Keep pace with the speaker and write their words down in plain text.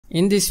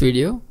In this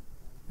video,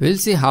 we'll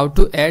see how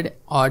to add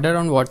order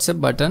on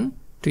WhatsApp button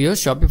to your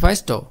Shopify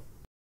store.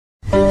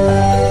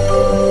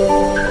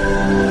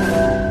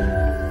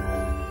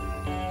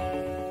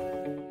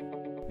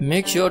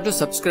 Make sure to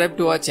subscribe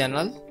to our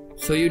channel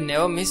so you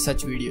never miss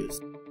such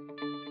videos.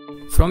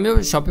 From your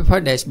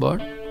Shopify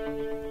dashboard,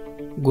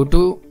 go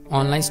to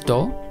Online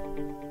Store.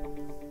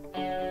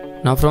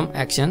 Now from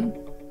Action,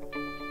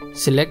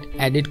 select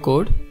Edit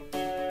Code.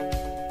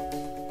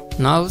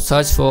 Now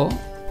search for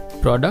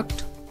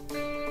Product.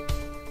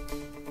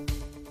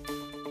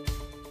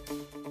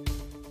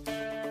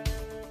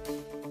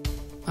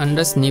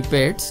 Under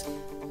Snippets,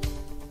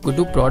 go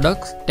to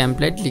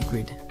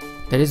product-template.liquid.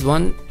 There is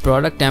one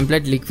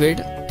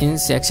product-template.liquid in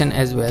section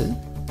as well,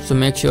 so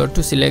make sure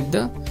to select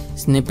the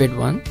snippet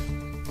one.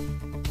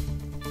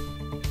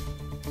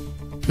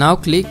 Now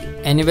click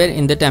anywhere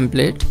in the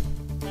template.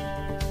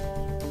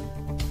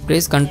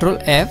 Press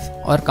Ctrl F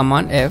or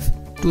Command F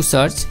to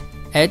search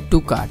Add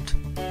to Cart.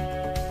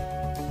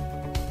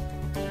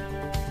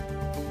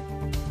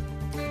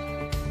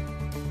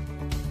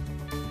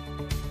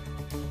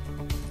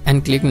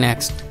 And click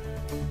Next.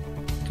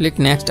 Click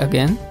Next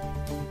again.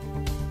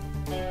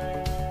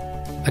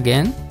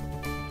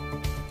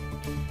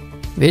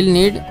 We'll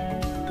need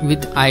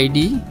with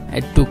ID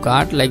Add to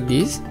Cart like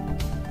this,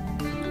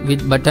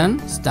 with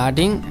button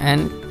starting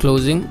and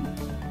closing.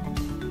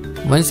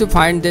 Once you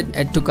find that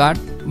Add to Cart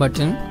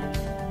button,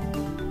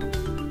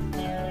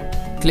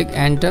 click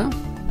Enter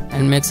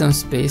and make some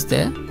space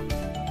there.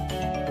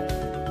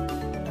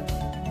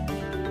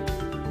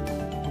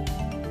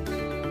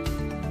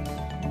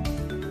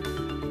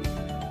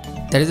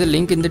 There is a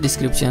link in the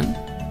description.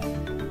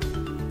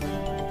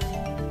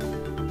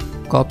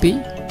 Copy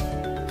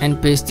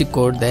and paste the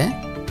code there.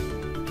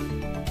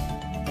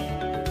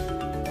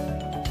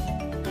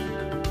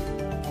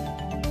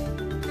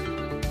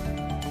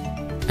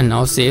 And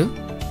now save.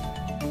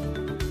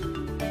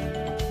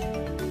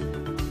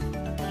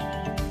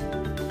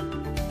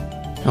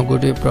 Now go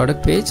to your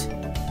product page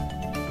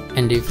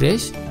and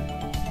refresh.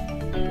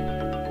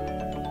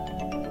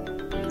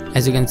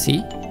 As you can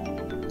see,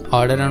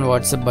 order on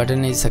WhatsApp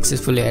button is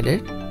successfully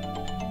added.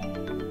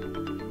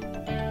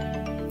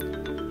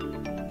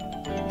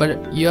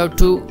 But you have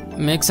to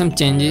make some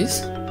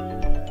changes.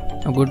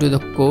 Now go to the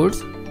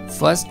codes.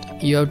 First,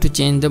 you have to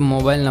change the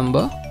mobile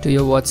number to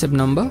your WhatsApp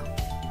number.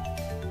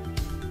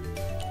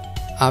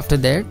 After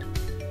that,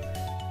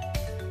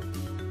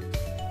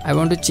 I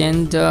want to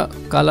change the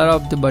color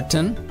of the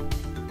button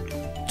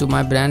to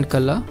my brand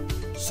color.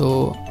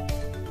 So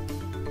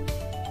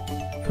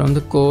from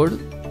the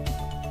code,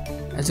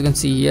 as you can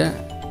see here,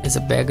 is a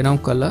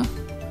background color.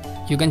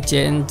 You can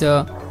change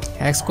the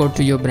hex code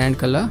to your brand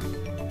color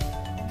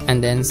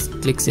and then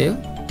click Save.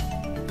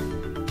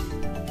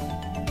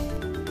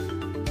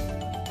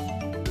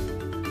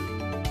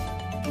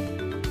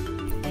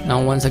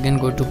 Now once again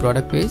go to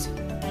product page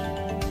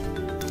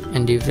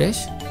and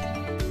refresh.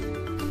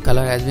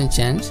 Color has been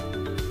changed.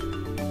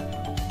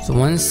 So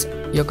once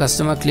your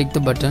customer click the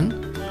button,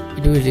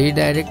 it will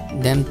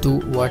redirect them to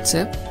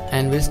WhatsApp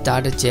and will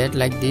start a chat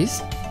like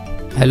this.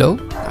 Hello,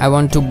 I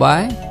want to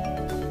buy,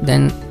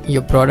 then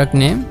your product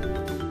name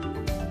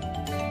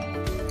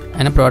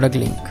and a product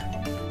link.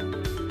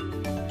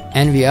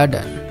 And we are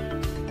done.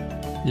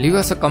 Leave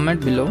us a comment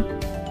below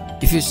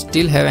if you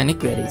still have any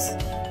queries.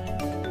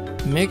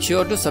 Make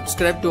sure to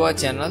subscribe to our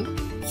channel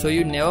so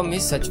you never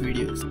miss such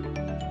videos.